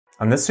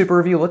On this super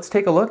review, let's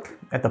take a look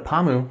at the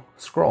PaMu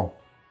Scroll.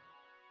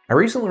 I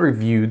recently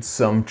reviewed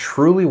some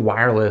truly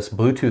wireless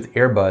Bluetooth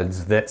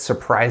earbuds that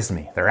surprised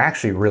me. They're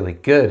actually really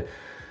good.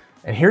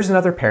 And here's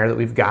another pair that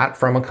we've got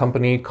from a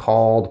company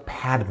called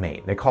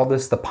PaMu. They call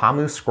this the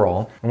PaMu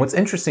Scroll. And what's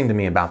interesting to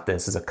me about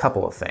this is a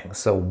couple of things.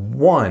 So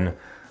one,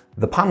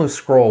 the PaMu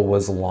Scroll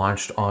was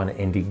launched on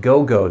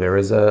Indiegogo. There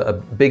was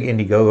a big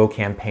Indiegogo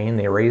campaign.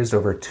 They raised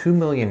over $2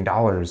 million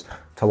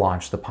to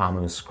launch the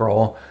PaMu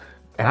Scroll.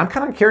 And I'm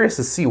kind of curious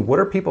to see, what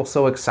are people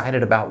so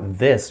excited about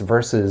this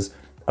versus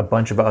a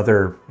bunch of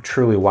other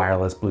truly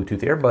wireless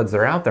Bluetooth earbuds that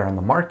are out there on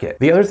the market.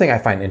 The other thing I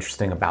find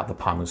interesting about the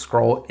PaMu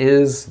Scroll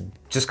is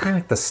just kind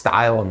of like the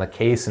style and the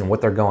case and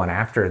what they're going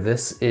after.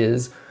 This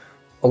is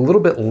a little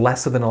bit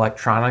less of an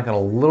electronic and a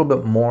little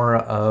bit more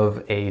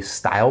of a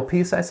style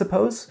piece, I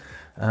suppose.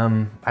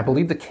 I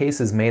believe the case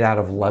is made out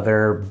of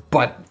leather,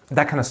 but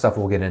that kind of stuff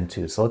we'll get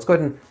into. So let's go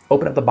ahead and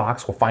open up the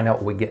box. We'll find out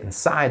what we get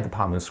inside the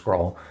PaMu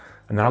Scroll,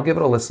 and then I'll give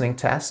it a listening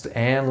test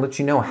and let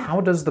you know,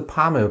 how does the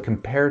PaMu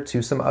compare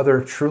to some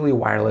other truly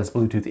wireless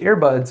Bluetooth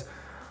earbuds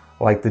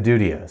like the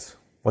Dudios.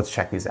 Let's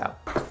check these out.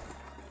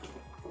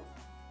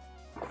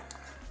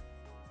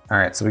 All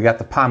right, so we got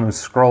the PaMu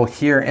Scroll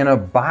here in a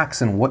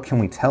box, and what can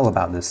we tell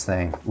about this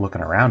thing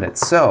looking around it?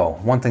 So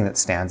one thing that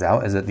stands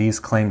out is that these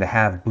claim to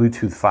have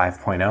Bluetooth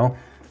 5.0.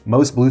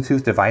 Most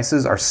Bluetooth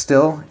devices are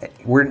still,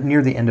 we're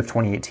near the end of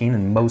 2018,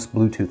 and most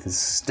Bluetooth is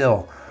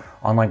still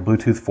on like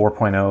Bluetooth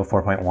 4.0,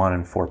 4.1,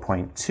 and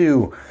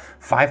 4.2.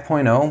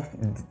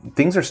 5.0,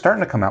 things are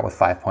starting to come out with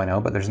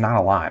 5.0, but there's not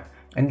a lot.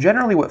 And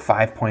generally what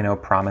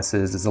 5.0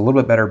 promises is a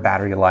little bit better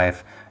battery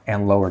life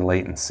and lower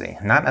latency,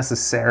 not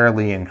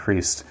necessarily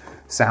increased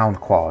sound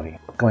quality.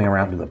 Going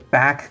around to the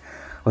back,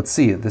 let's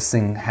see, this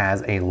thing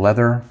has a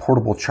leather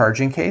portable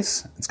charging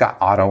case. It's got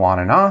auto on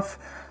and off,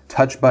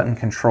 touch button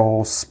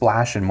control,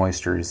 splash and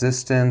moisture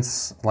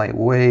resistance,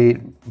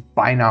 lightweight,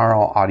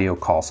 binaural audio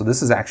call. So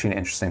this is actually an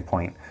interesting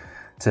point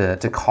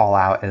to call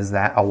out, is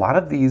that a lot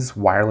of these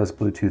wireless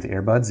Bluetooth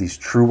earbuds, these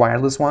true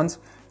wireless ones,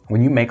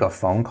 when you make a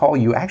phone call,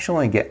 you actually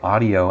only get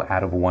audio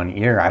out of one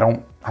ear. I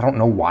don't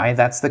know why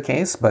that's the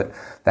case, but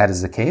that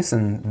is the case.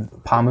 And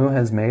PaMu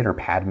has made, or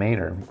PaMu,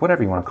 or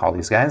whatever you want to call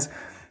these guys,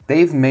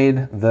 they've made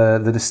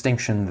the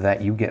distinction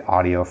that you get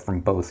audio from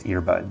both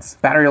earbuds.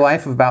 Battery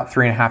life of about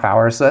 3.5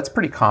 hours, so that's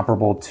pretty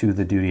comparable to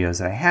the Dudios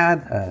that I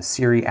had.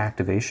 Siri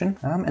activation.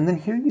 And then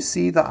here you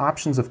see the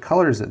options of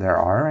colors that there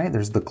are, right?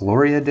 There's the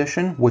Gloria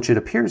Edition, which it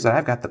appears that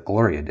I've got the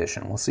Gloria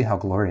Edition. We'll see how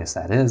glorious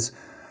that is.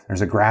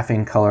 There's a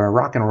graphene color,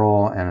 rock and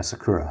roll, and a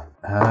sakura.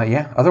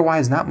 Yeah,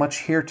 otherwise not much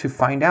here to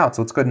find out.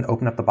 So let's go ahead and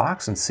open up the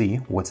box and see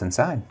what's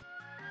inside.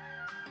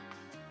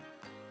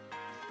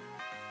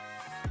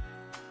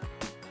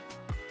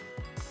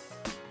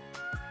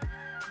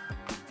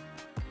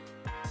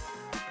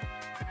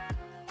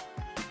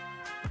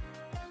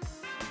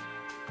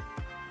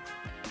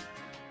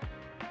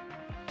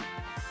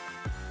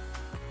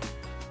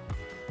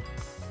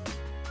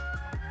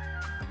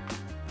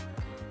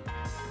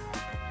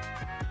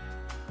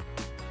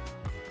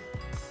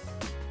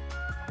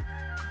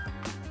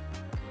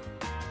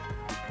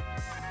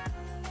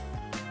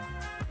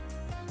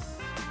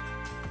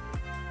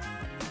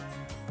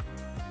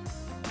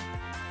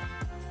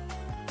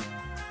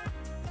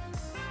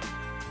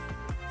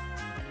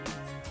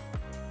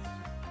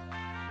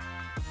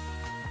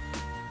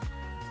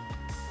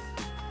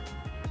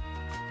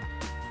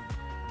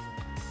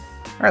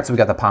 All right, so we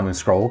got the PaMu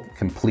Scroll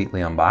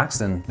completely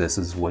unboxed, and this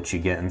is what you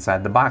get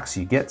inside the box.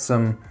 You get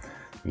some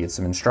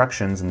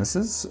instructions, and this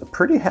is a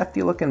pretty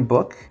hefty looking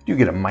book. You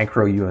get a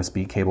micro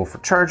USB cable for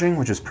charging,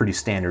 which is pretty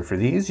standard for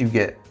these. You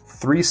get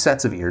 3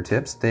 sets of ear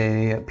tips.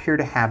 They appear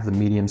to have the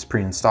mediums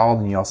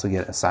pre-installed, and you also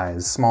get a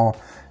size small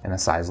and a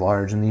size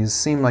large, and these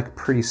seem like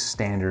pretty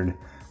standard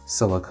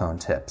silicone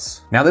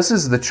tips. Now this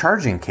is the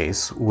charging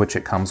case which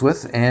it comes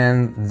with,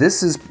 and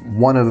this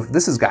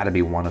has got to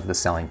be one of the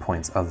selling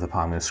points of the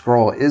PaMu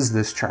Scroll, is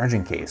this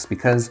charging case,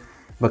 because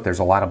look, there's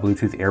a lot of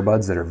Bluetooth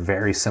earbuds that are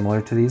very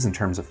similar to these in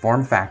terms of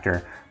form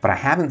factor, but I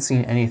haven't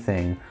seen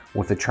anything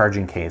with a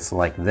charging case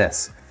like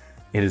this.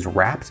 It is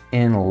wrapped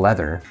in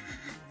leather.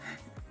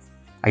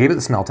 I gave it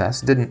the smell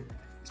test, didn't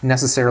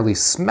necessarily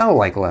smell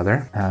like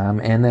leather.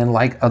 And then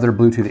like other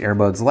Bluetooth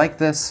earbuds like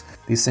this,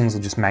 these things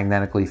will just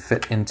magnetically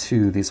fit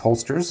into these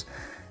holsters.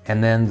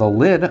 And then the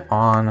lid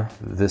on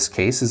this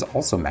case is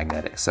also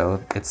magnetic.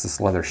 So it's this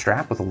leather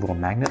strap with a little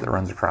magnet that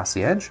runs across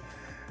the edge.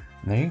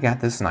 And there you got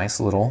this nice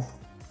little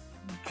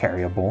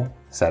carryable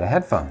set of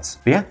headphones.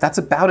 But yeah, that's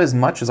about as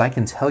much as I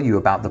can tell you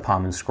about the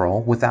PaMu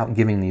Scroll without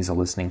giving these a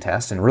listening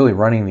test and really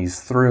running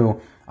these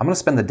through. I'm gonna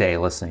spend the day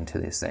listening to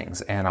these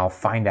things, and I'll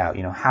find out,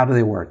 how do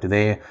they work? Do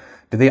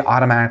they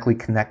automatically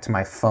connect to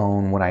my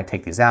phone when I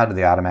take these out? Do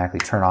they automatically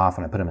turn off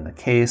when I put them in the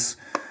case?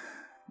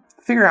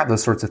 Figure out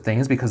those sorts of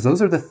things, because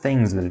those are the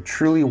things that a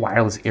truly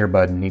wireless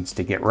earbud needs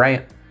to get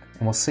right.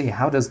 And we'll see,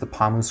 how does the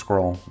PaMu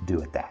Scroll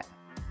do at that?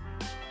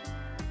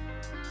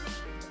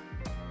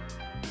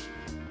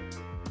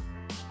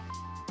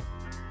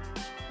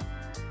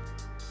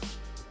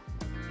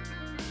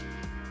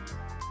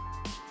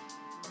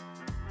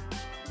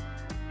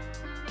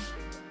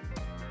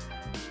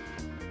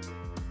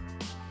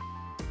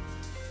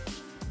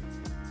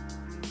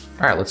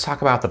 All right, let's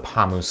talk about the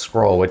PaMu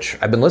Scroll, which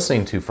I've been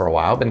listening to for a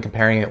while. I've been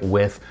comparing it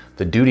with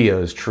the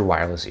Dudio's true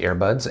wireless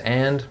earbuds,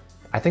 and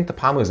I think the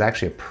PaMu is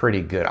actually a pretty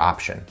good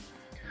option.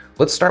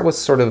 Let's start with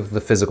sort of the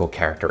physical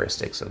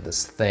characteristics of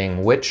this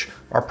thing, which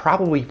are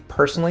probably,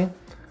 personally,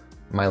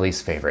 my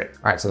least favorite.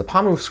 All right, so the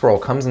PaMu Scroll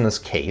comes in this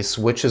case,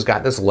 which has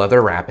got this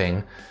leather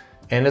wrapping,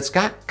 and it's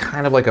got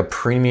kind of like a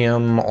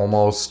premium,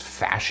 almost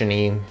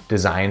fashion-y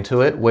design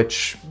to it,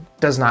 which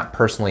does not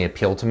personally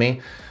appeal to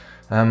me.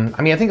 I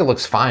mean, I think it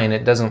looks fine.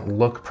 It doesn't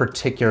look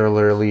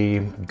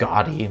particularly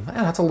gaudy.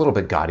 That's a little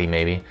bit gaudy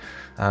maybe.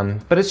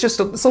 But it's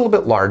a little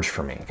bit large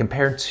for me.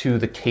 Compared to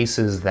the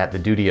cases that the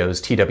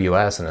Dudio's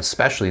TWS and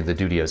especially the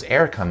Dudio's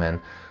Air come in,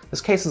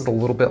 this case is a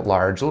little bit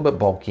large, a little bit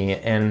bulky,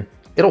 and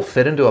it'll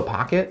fit into a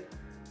pocket,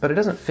 but it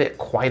doesn't fit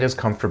quite as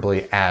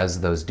comfortably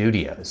as those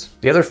Dudio's.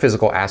 The other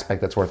physical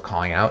aspect that's worth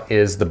calling out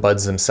is the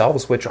buds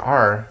themselves, which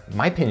are, in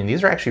my opinion,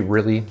 these are actually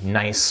really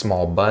nice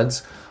small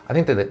buds. I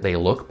think that they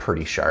look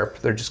pretty sharp.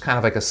 They're just kind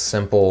of like a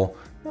simple,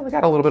 they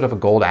got a little bit of a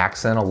gold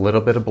accent, a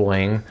little bit of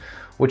bling,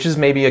 which is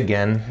maybe,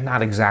 again,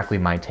 not exactly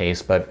my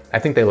taste, but I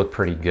think they look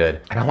pretty good.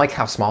 And I like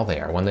how small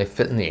they are. When they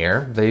fit in the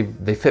ear,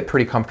 they fit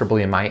pretty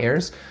comfortably in my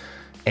ears,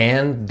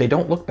 and they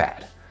don't look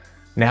bad.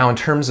 Now, in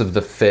terms of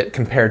the fit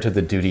compared to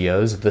the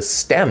Dudio's, the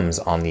stems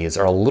on these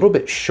are a little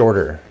bit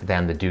shorter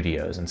than the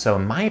Dudio's. And so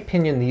in my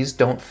opinion, these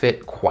don't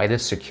fit quite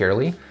as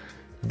securely.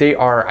 They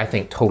are, I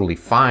think, totally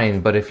fine,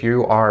 but if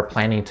you are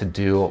planning to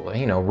do,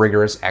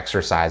 rigorous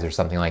exercise or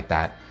something like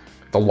that,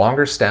 the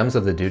longer stems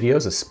of the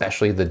Dudio's,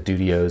 especially the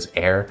Dudio's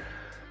Air,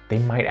 they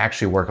might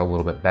actually work a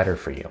little bit better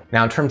for you.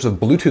 Now, in terms of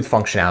Bluetooth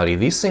functionality,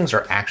 these things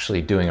are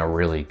actually doing a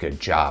really good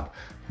job.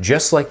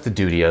 Just like the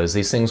Dudio's,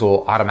 these things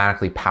will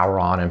automatically power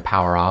on and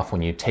power off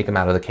when you take them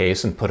out of the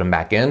case and put them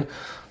back in.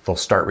 They'll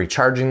start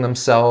recharging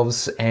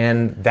themselves,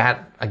 and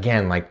that,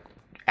 again, like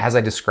as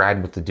I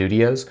described with the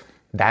Dudio's,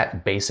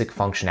 that basic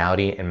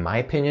functionality, in my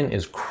opinion,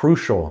 is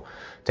crucial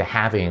to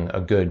having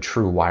a good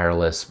true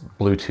wireless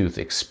Bluetooth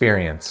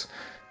experience.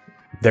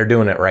 They're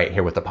doing it right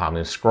here with the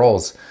PaMu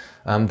Scrolls.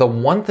 The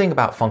one thing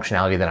about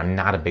functionality that I'm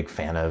not a big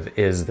fan of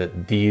is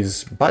that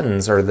these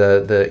buttons, or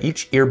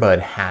each earbud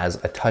has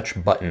a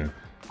touch button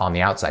on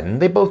the outside,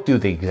 and they both do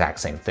the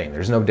exact same thing.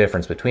 There's no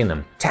difference between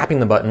them.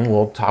 Tapping the button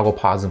will toggle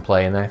pause and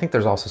play, and then I think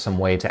there's also some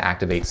way to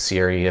activate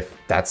Siri if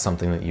that's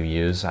something that you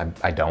use.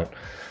 I don't.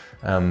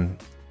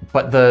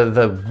 But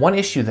the one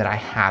issue that I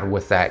had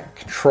with that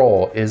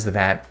control is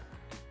that,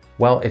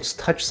 well, it's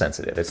touch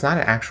sensitive. It's not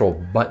an actual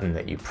button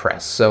that you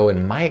press. So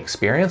in my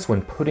experience,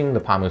 when putting the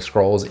PaMu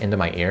Scrolls into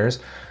my ears,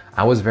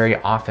 I was very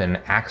often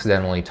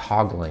accidentally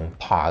toggling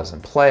pause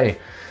and play.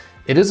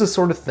 It is a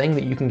sort of thing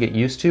that you can get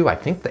used to. I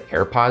think the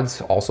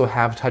AirPods also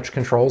have touch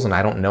controls, and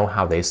I don't know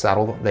how they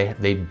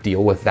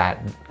deal with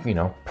that,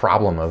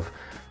 problem of,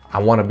 I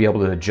want to be able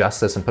to adjust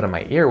this and put it in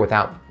my ear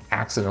without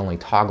accidentally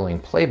toggling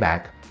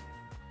playback.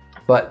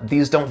 But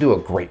these don't do a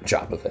great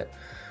job of it.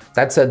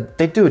 That said,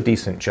 they do a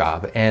decent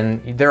job,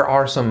 and there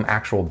are some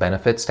actual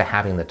benefits to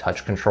having the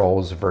touch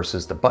controls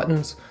versus the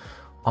buttons.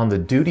 On the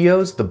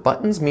Dudio's, the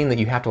buttons mean that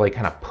you have to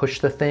kind of push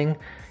the thing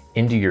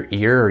into your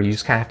ear, or you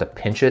just kind of have to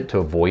pinch it to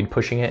avoid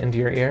pushing it into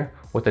your ear.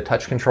 With the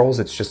touch controls,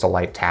 it's just a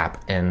light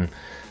tap, and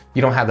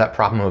you don't have that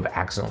problem of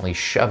accidentally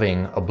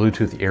shoving a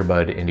Bluetooth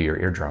earbud into your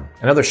eardrum.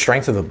 Another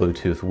strength of the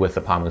Bluetooth with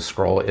the PaMu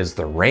Scroll is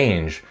the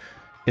range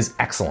is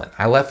excellent.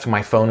 I left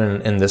my phone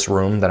in this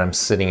room that I'm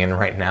sitting in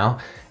right now,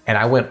 and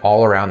I went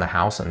all around the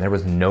house, and there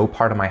was no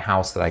part of my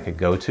house that I could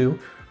go to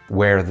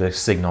where the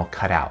signal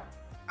cut out.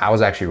 I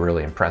was actually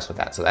really impressed with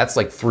that. So that's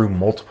like through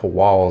multiple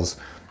walls.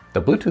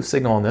 The Bluetooth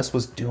signal on this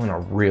was doing a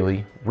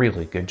really,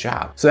 really good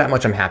job. So that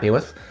much I'm happy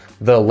with.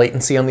 The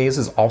latency on these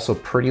is also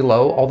pretty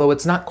low, although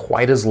it's not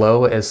quite as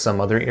low as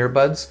some other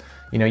earbuds.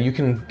 You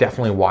can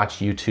definitely watch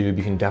YouTube,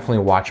 you can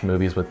definitely watch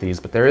movies with these,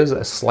 but there is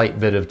a slight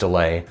bit of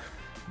delay,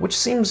 which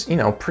seems,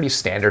 pretty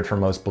standard for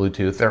most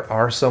Bluetooth. There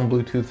are some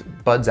Bluetooth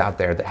buds out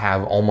there that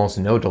have almost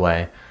no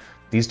delay.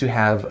 These do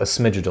have a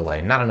smidge of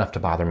delay, not enough to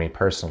bother me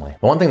personally.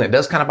 The one thing that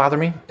does kind of bother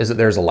me is that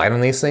there's a light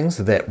on these things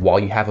that while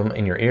you have them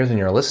in your ears and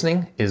you're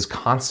listening is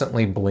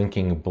constantly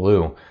blinking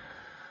blue.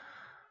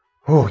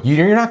 Ooh,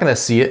 you're not gonna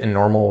see it in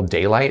normal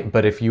daylight,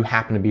 but if you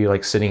happen to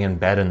be sitting in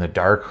bed in the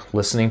dark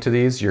listening to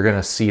these, you're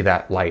gonna see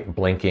that light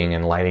blinking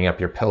and lighting up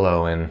your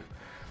pillow. And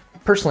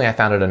personally, I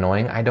found it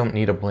annoying. I don't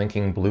need a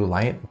blinking blue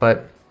light,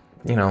 but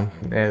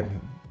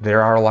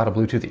there are a lot of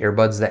Bluetooth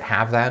earbuds that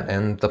have that,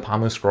 and the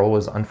PaMu Scroll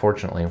is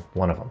unfortunately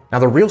one of them. Now,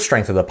 the real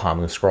strength of the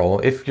PaMu Scroll,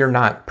 if you're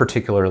not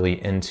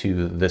particularly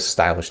into this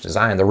stylish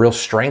design, the real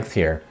strength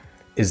here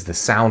is the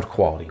sound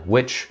quality,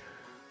 which,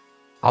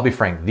 I'll be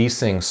frank, these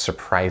things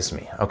surprised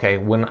me, okay?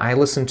 When I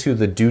listened to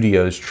the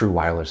Dudio's true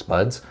wireless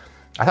buds,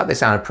 I thought they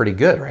sounded pretty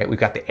good, right? We've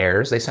got the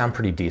Airs, they sound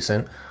pretty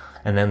decent.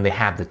 And then they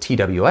have the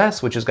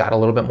TWS, which has got a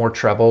little bit more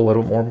treble, a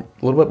little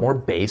bit more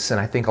bass, and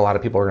I think a lot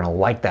of people are gonna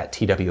like that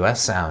TWS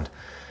sound.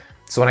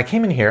 So when I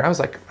came in here, I was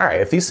like, all right,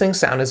 if these things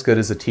sound as good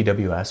as the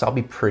TWS, I'll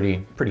be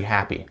pretty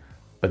happy.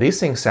 But these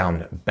things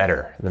sound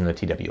better than the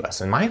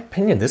TWS. In my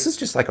opinion, this is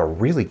just like a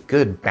really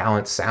good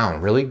balanced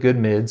sound, really good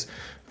mids,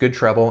 good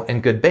treble,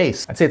 and good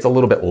bass. I'd say it's a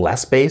little bit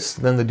less bass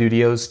than the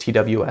Dudio's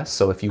TWS,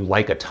 so if you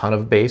like a ton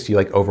of bass, you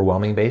like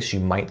overwhelming bass,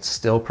 you might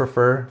still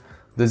prefer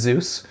the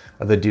Zeus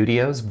of the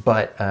Dudio's,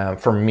 but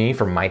for me,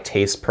 for my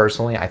taste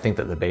personally, I think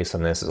that the bass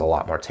on this is a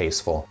lot more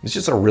tasteful. It's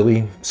just a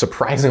really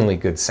surprisingly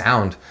good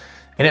sound,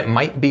 and it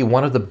might be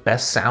one of the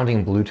best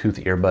sounding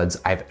Bluetooth earbuds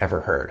I've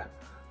ever heard.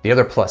 The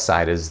other plus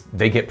side is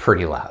they get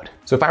pretty loud.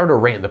 So if I were to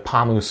rate the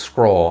PaMu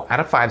Scroll out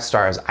of 5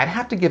 stars, I'd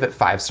have to give it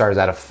 5 stars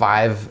out of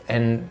 5,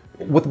 and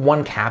with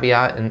one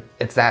caveat, and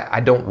it's that I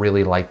don't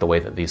really like the way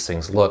that these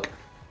things look.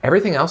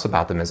 Everything else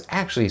about them is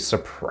actually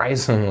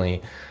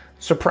surprisingly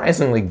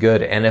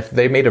good, and if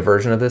they made a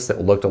version of this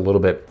that looked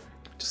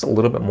just a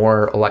little bit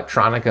more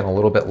electronic and a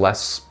little bit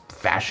less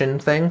fashion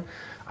thing,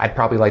 I'd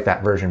probably like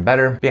that version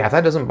better. But yeah, if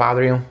that doesn't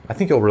bother you, I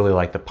think you'll really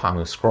like the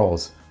PaMu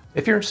Scrolls.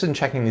 If you're interested in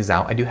checking these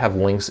out, I do have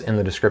links in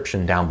the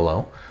description down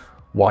below.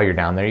 While you're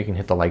down there, you can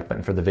hit the like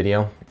button for the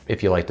video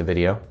if you like the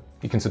video.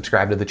 You can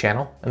subscribe to the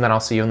channel, and then I'll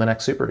see you in the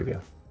next super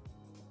review.